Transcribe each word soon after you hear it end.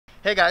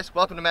Hey guys,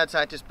 welcome to Mad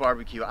Scientist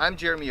Barbecue. I'm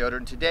Jeremy Yoder,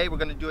 and today we're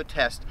going to do a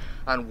test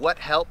on what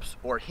helps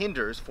or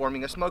hinders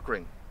forming a smoke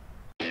ring.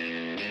 The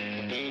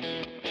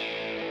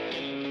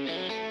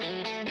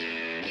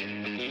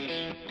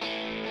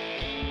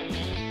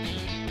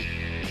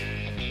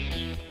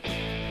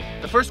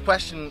first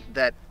question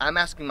that I'm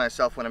asking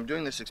myself when I'm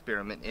doing this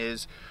experiment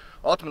is,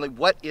 ultimately,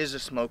 what is a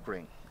smoke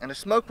ring? And a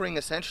smoke ring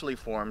essentially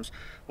forms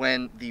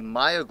when the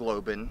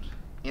myoglobin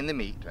in the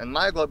meat, and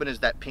myoglobin is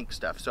that pink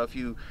stuff. So if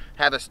you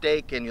have a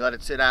steak and you let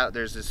it sit out,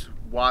 there's this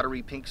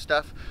watery pink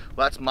stuff.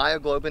 Well, that's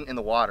myoglobin in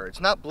the water. It's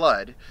not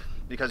blood,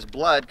 because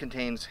blood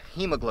contains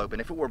hemoglobin.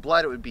 If it were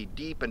blood, it would be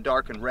deep and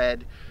dark and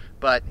red,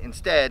 but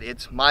instead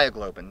it's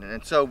myoglobin.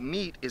 And so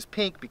meat is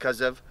pink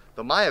because of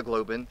the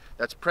myoglobin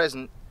that's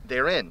present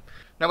therein.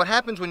 Now what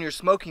happens when you're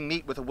smoking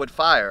meat with a wood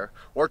fire,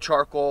 or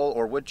charcoal,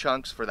 or wood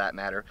chunks for that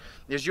matter,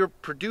 is you're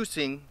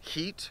producing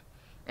heat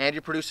and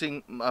you're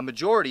producing a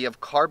majority of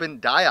carbon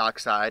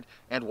dioxide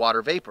and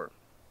water vapor.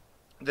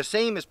 The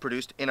same is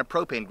produced in a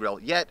propane grill,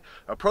 yet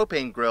a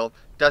propane grill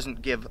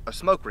doesn't give a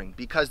smoke ring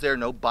because there are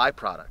no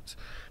byproducts.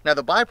 Now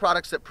the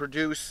byproducts that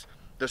produce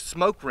the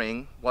smoke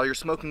ring while you're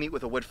smoking meat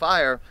with a wood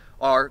fire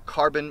are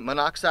carbon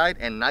monoxide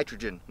and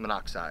nitrogen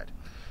monoxide.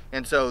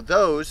 And so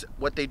those,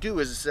 what they do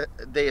is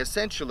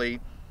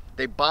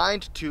they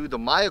bind to the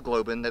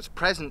myoglobin that's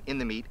present in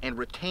the meat and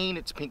retain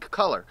its pink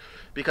color.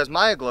 Because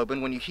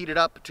myoglobin, when you heat it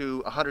up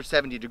to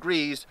 170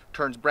 degrees,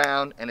 turns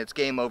brown and it's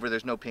game over,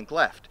 there's no pink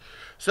left.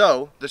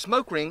 So the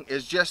smoke ring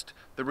is just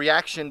the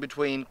reaction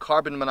between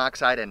carbon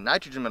monoxide and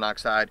nitrogen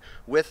monoxide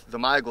with the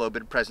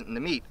myoglobin present in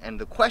the meat.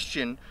 And the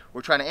question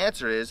we're trying to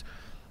answer is,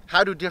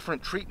 how do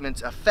different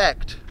treatments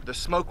affect the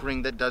smoke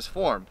ring that does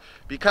form?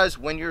 Because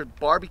when you're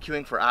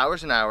barbecuing for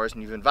hours and hours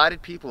and you've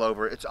invited people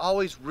over, it's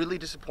always really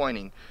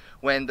disappointing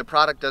when the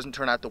product doesn't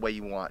turn out the way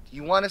you want.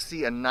 You want to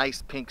see a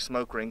nice pink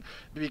smoke ring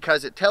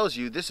because it tells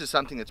you this is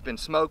something that's been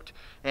smoked,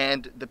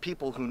 and the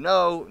people who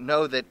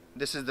know that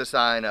this is the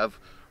sign of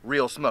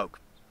real smoke.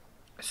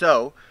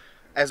 So,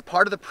 as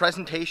part of the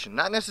presentation,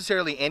 not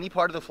necessarily any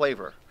part of the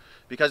flavor,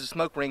 because the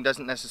smoke ring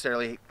doesn't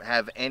necessarily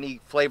have any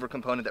flavor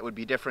component that would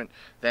be different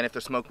than if the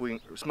smoke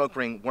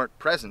ring weren't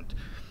present.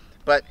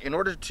 But in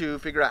order to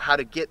figure out how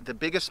to get the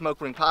biggest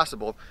smoke ring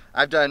possible,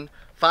 I've done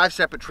 5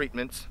 separate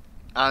treatments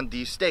on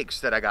these steaks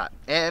that I got.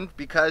 And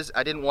because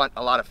I didn't want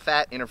a lot of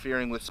fat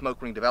interfering with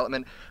smoke ring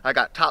development, I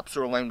got top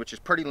sirloin, which is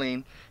pretty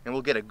lean, and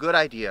we'll get a good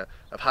idea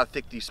of how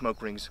thick these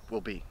smoke rings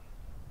will be.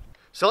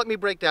 So let me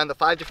break down the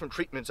 5 different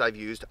treatments I've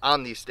used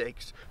on these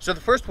steaks. So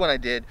the first one I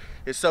did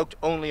is soaked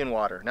only in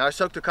water. Now I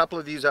soaked a couple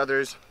of these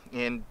others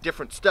in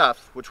different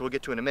stuff, which we'll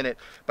get to in a minute,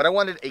 but I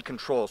wanted a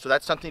control, so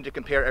that's something to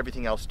compare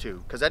everything else to,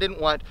 because I didn't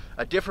want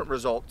a different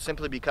result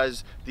simply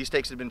because these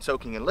steaks had been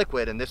soaking in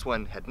liquid and this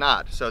one had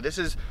not. So this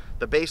is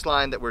the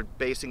baseline that we're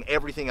basing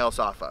everything else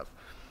off of.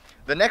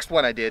 The next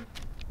one I did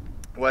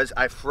was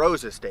I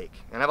froze a steak.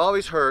 And I've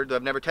always heard, though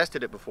I've never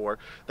tested it before,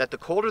 that the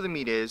colder the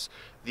meat is,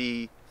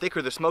 the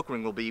thicker the smoke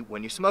ring will be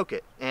when you smoke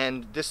it.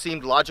 And this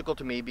seemed logical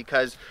to me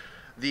because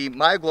the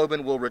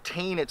myoglobin will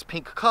retain its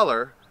pink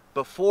color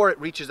before it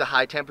reaches a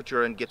high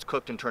temperature and gets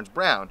cooked and turns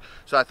brown.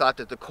 So I thought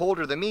that the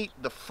colder the meat,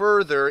 the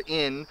further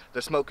in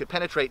the smoke could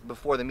penetrate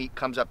before the meat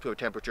comes up to a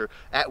temperature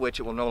at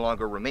which it will no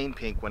longer remain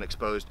pink when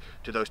exposed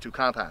to those 2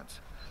 compounds.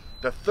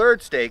 The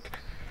third steak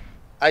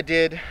I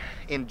did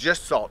in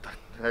just salt.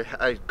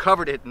 I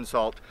covered it in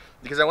salt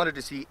because I wanted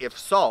to see if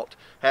salt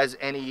has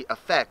any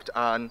effect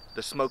on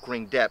the smoke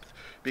ring depth,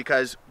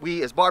 because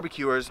we as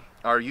barbecuers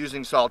are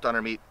using salt on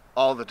our meat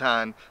all the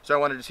time, so I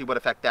wanted to see what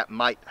effect that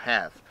might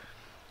have.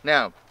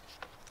 Now,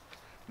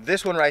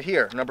 this one right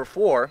here, number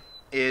 4,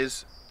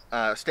 is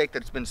a steak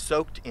that's been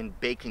soaked in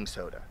baking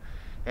soda.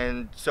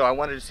 And so I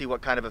wanted to see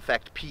what kind of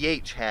effect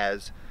pH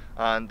has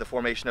on the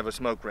formation of a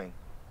smoke ring.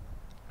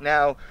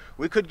 Now,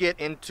 we could get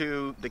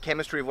into the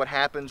chemistry of what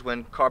happens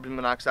when carbon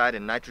monoxide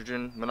and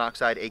nitrogen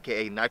monoxide,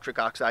 aka nitric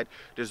oxide,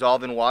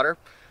 dissolve in water,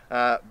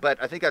 but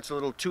I think that's a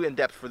little too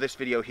in-depth for this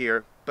video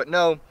here. But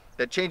know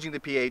that changing the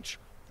pH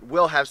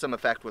will have some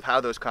effect with how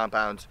those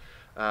compounds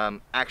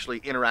actually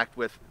interact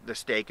with the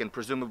steak and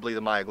presumably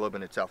the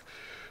myoglobin itself.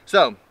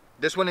 So,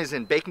 this one is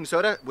in baking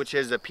soda, which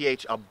is a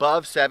pH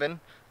above 7.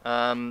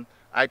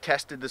 I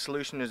tested the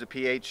solution as a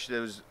pH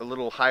that was a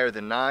little higher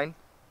than 9.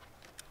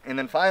 And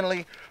then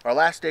finally, our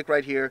last steak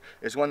right here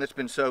is one that's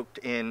been soaked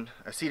in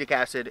acetic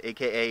acid,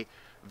 aka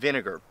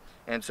vinegar.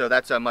 And so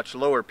that's a much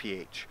lower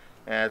pH,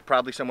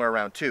 probably somewhere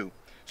around 2.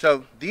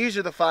 So these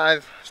are the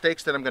 5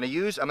 steaks that I'm going to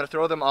use. I'm going to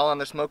throw them all on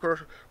the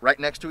smoker right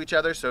next to each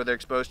other so they're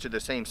exposed to the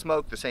same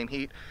smoke, the same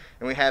heat,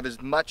 and we have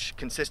as much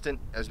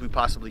consistent as we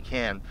possibly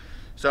can.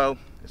 So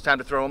it's time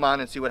to throw them on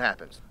and see what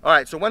happens.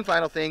 Alright, so one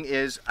final thing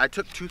is I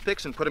took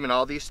toothpicks and put them in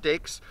all these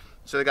steaks.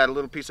 So they got a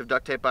little piece of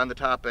duct tape on the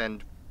top,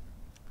 and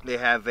they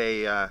have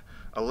a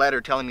letter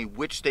telling me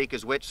which steak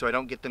is which, so I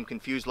don't get them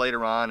confused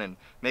later on and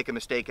make a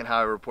mistake in how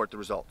I report the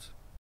results.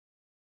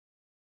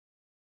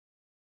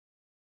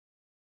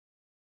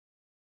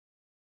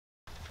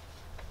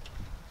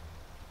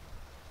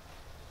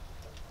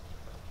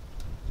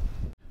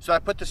 So I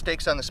put the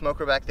steaks on the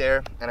smoker back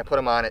there, and I put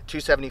them on at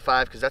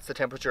 275 because that's the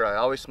temperature I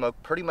always smoke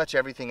pretty much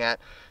everything at.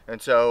 And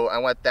so I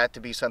want that to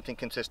be something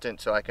consistent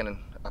so I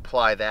can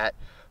apply that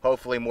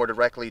hopefully more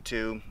directly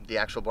to the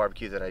actual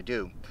barbecue that I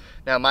do.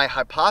 Now my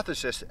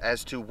hypothesis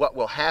as to what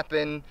will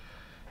happen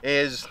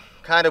is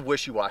kind of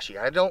wishy-washy.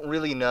 I don't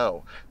really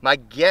know. My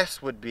guess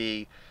would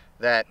be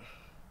that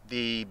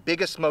the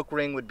biggest smoke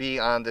ring would be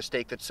on the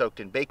steak that's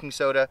soaked in baking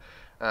soda.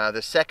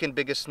 The second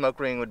biggest smoke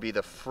ring would be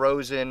the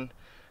frozen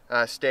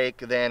steak.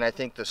 Then I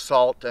think the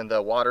salt and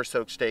the water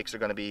soaked steaks are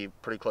going to be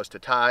pretty close to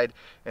tied.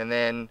 And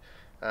then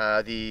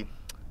the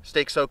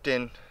steak soaked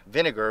in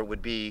vinegar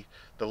would be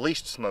the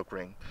least smoke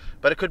ring.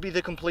 But it could be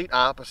the complete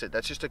opposite.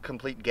 That's just a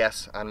complete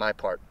guess on my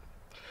part.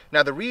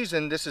 Now the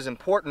reason this is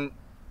important,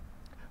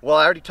 well,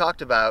 I already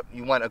talked about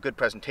you want a good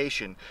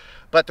presentation,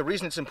 but the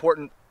reason it's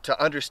important to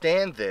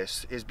understand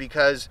this is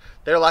because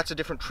there are lots of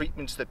different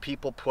treatments that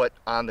people put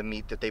on the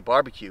meat that they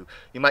barbecue.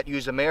 You might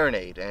use a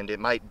marinade, and it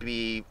might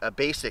be a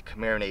basic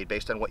marinade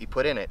based on what you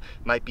put in it.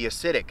 It might be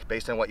acidic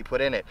based on what you put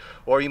in it.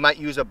 Or you might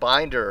use a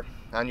binder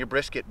on your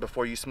brisket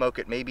before you smoke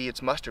it. Maybe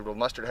it's mustard. Well,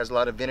 mustard has a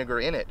lot of vinegar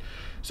in it.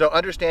 So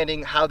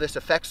understanding how this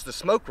affects the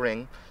smoke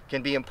ring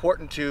can be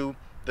important to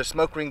the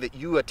smoke ring that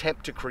you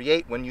attempt to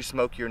create when you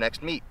smoke your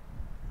next meat.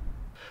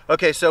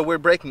 Okay, so we're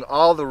breaking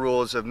all the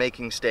rules of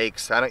making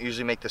steaks. I don't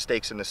usually make the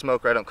steaks in the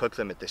smoker. I don't cook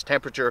them at this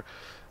temperature.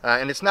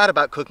 And it's not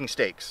about cooking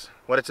steaks.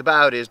 What it's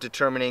about is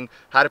determining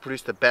how to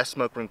produce the best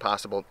smoke ring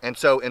possible. And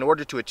so in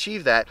order to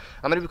achieve that,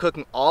 I'm going to be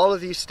cooking all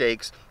of these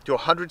steaks to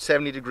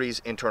 170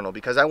 degrees internal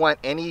because I want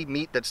any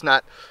meat that's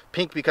not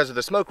pink because of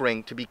the smoke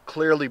ring to be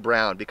clearly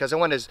brown, because I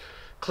want as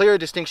clear a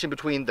distinction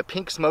between the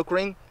pink smoke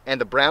ring and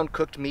the brown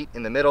cooked meat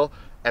in the middle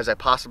as I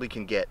possibly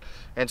can get.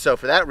 And so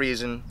for that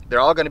reason, they're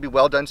all going to be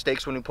well done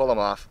steaks when we pull them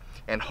off.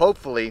 And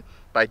hopefully,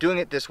 by doing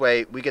it this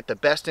way, we get the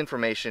best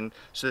information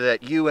so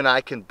that you and I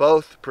can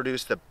both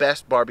produce the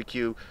best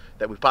barbecue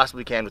that we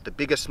possibly can with the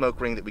biggest smoke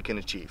ring that we can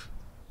achieve.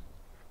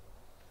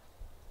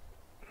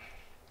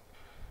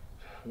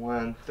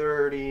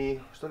 130,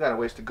 still got a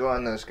ways to go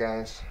on those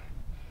guys.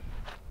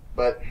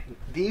 But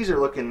these are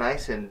looking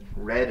nice and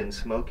red and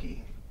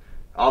smoky.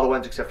 All the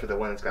ones except for the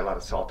one that's got a lot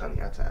of salt on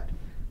the outside.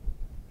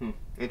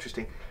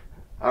 Interesting.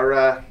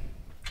 Our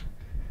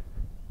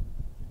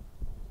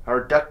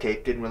duct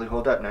tape didn't really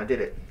hold up now, did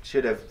it?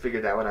 Should have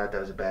figured that one out. That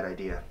was a bad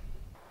idea.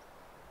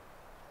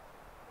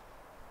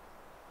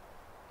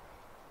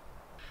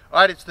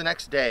 Alright, it's the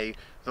next day.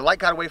 The light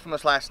got away from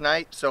us last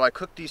night, so I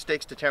cooked these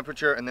steaks to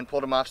temperature and then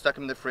pulled them off, stuck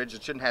them in the fridge.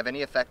 It shouldn't have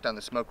any effect on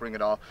the smoke ring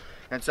at all.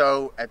 And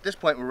so at this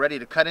point, we're ready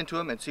to cut into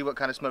them and see what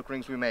kind of smoke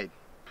rings we made.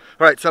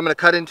 Alright, so I'm going to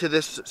cut into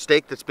this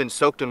steak that's been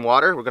soaked in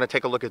water. We're going to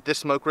take a look at this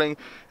smoke ring,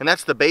 and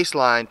that's the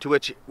baseline to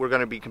which we're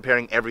going to be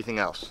comparing everything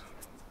else.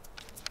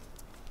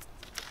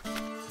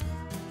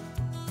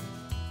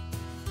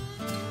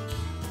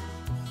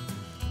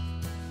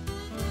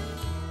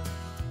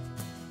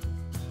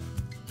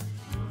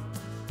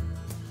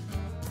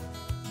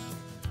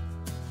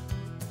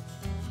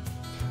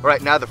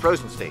 Alright, now the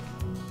frozen steak.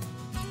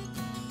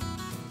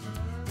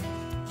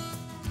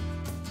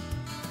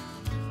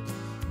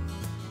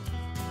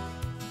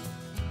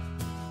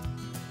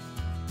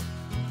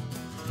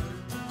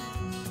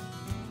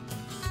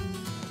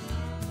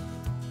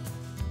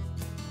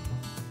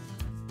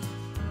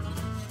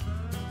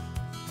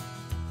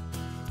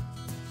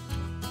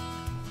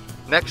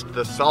 Next,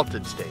 the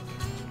salted steak.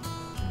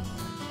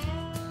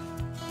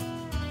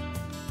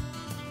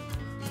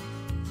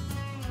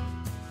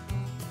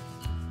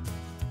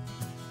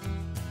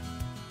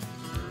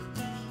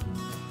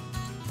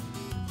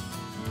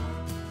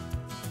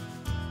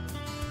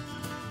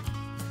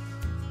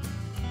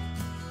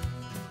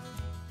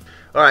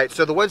 Alright,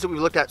 so the ones that we've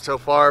looked at so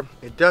far,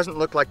 it doesn't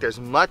look like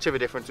there's much of a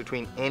difference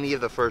between any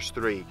of the first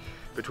three.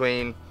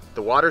 Between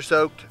the water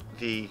soaked,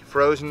 the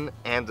frozen,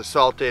 and the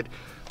salted.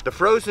 The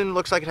frozen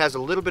looks like it has a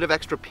little bit of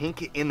extra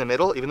pink in the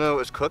middle, even though it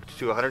was cooked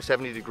to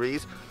 170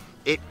 degrees.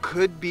 It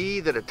could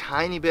be that a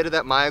tiny bit of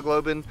that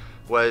myoglobin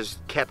was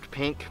kept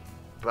pink,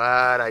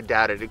 but I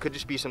doubt it. It could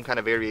just be some kind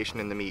of variation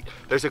in the meat.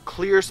 There's a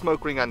clear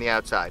smoke ring on the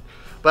outside.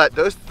 But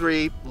those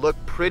three look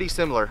pretty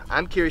similar.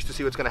 I'm curious to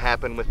see what's going to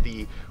happen with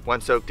the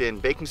one soaked in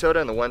baking soda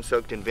and the one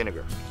soaked in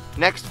vinegar.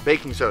 Next,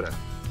 baking soda.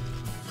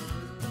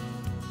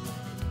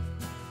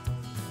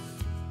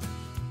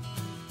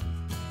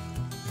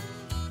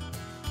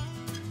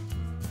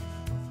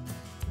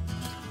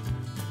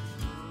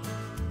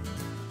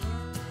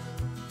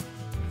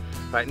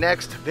 Right,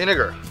 next,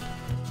 vinegar.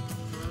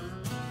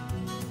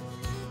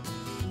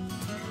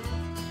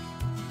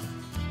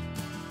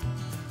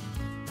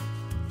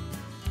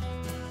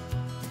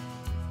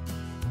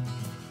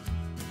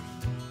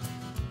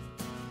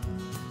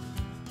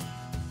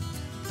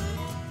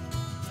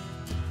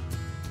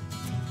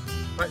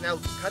 Right, now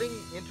cutting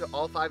into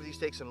all five of these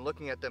steaks and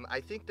looking at them, I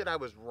think that I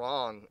was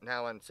wrong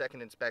now on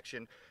second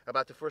inspection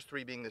about the first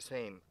three being the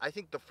same. I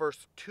think the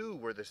first two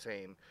were the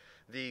same,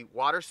 the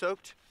water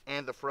soaked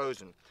and the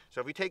frozen.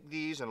 So if we take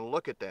these and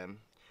look at them,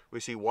 we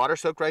see water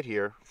soaked right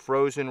here,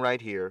 frozen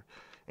right here,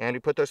 and we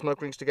put those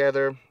smoke rings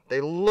together.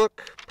 They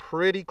look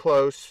pretty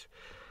close.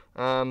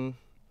 The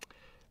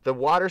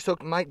water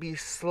soaked might be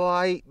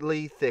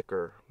slightly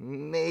thicker,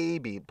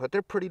 maybe, but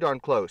they're pretty darn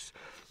close.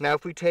 Now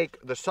if we take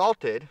the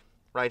salted,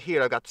 right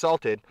here, I've got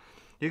salted,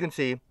 you can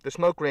see the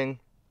smoke ring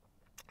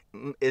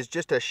is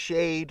just a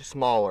shade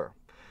smaller.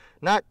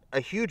 Not a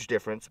huge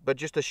difference, but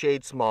just a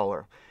shade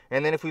smaller.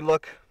 And then if we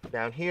look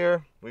down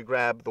here, we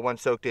grab the one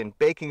soaked in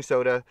baking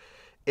soda,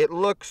 it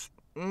looks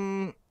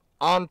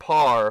on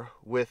par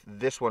with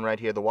this one right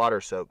here, the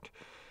water soaked.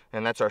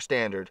 And that's our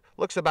standard,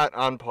 looks about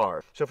on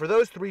par. So for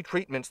those three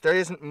treatments, there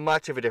isn't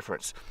much of a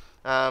difference.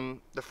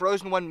 The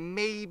frozen one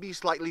may be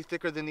slightly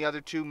thicker than the other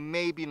two,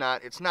 maybe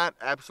not. It's not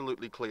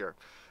absolutely clear.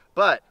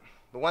 But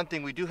the one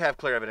thing we do have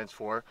clear evidence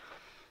for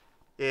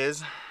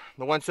is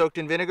the one soaked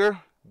in vinegar,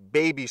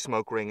 baby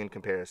smoke ring in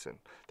comparison.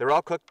 They're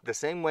all cooked the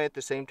same way at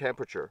the same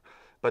temperature,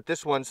 but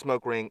this one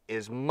smoke ring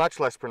is much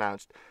less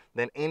pronounced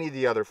than any of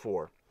the other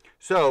four.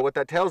 So what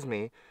that tells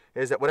me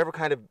is that whatever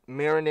kind of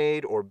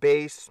marinade or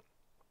base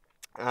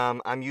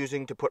I'm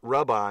using to put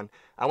rub on,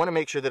 I want to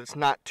make sure that it's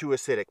not too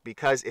acidic,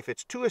 because if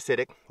it's too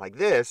acidic, like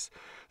this,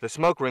 the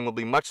smoke ring will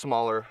be much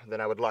smaller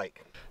than I would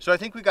like. So I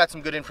think we got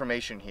some good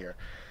information here.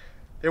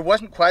 There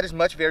wasn't quite as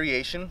much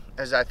variation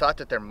as I thought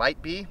that there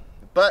might be,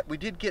 but we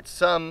did get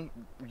some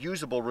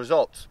usable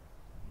results,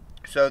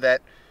 so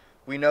that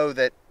we know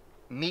that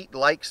meat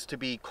likes to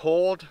be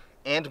cold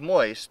and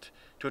moist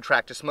to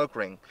attract a smoke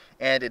ring,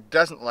 and it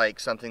doesn't like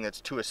something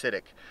that's too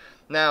acidic.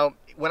 Now,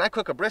 when I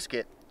cook a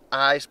brisket,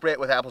 I spray it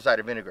with apple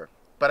cider vinegar,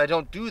 but I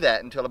don't do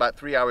that until about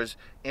 3 hours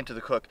into the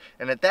cook,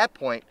 and at that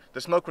point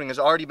the smoke ring has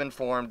already been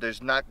formed.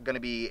 There's not going to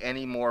be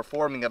any more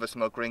forming of a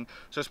smoke ring,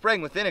 so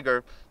spraying with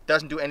vinegar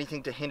doesn't do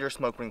anything to hinder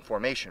smoke ring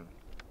formation.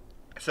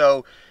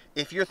 So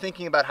if you're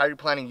thinking about how you're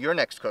planning your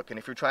next cook, and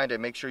if you're trying to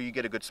make sure you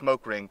get a good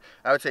smoke ring,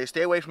 I would say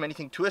stay away from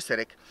anything too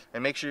acidic,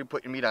 and make sure you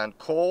put your meat on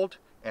cold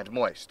and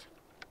moist.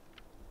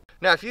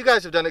 Now, if you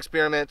guys have done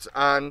experiments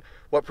on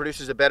what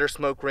produces a better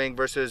smoke ring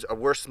versus a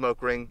worse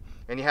smoke ring,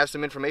 and you have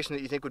some information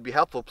that you think would be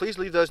helpful, please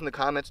leave those in the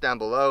comments down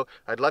below.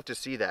 I'd love to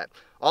see that.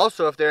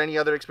 Also, if there are any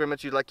other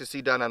experiments you'd like to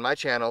see done on my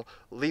channel,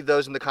 leave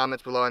those in the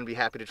comments below and I'd be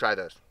happy to try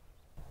those.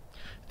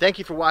 Thank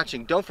you for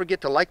watching. Don't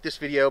forget to like this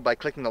video by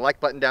clicking the like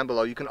button down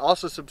below. You can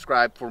also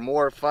subscribe for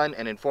more fun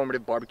and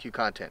informative barbecue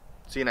content.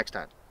 See you next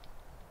time.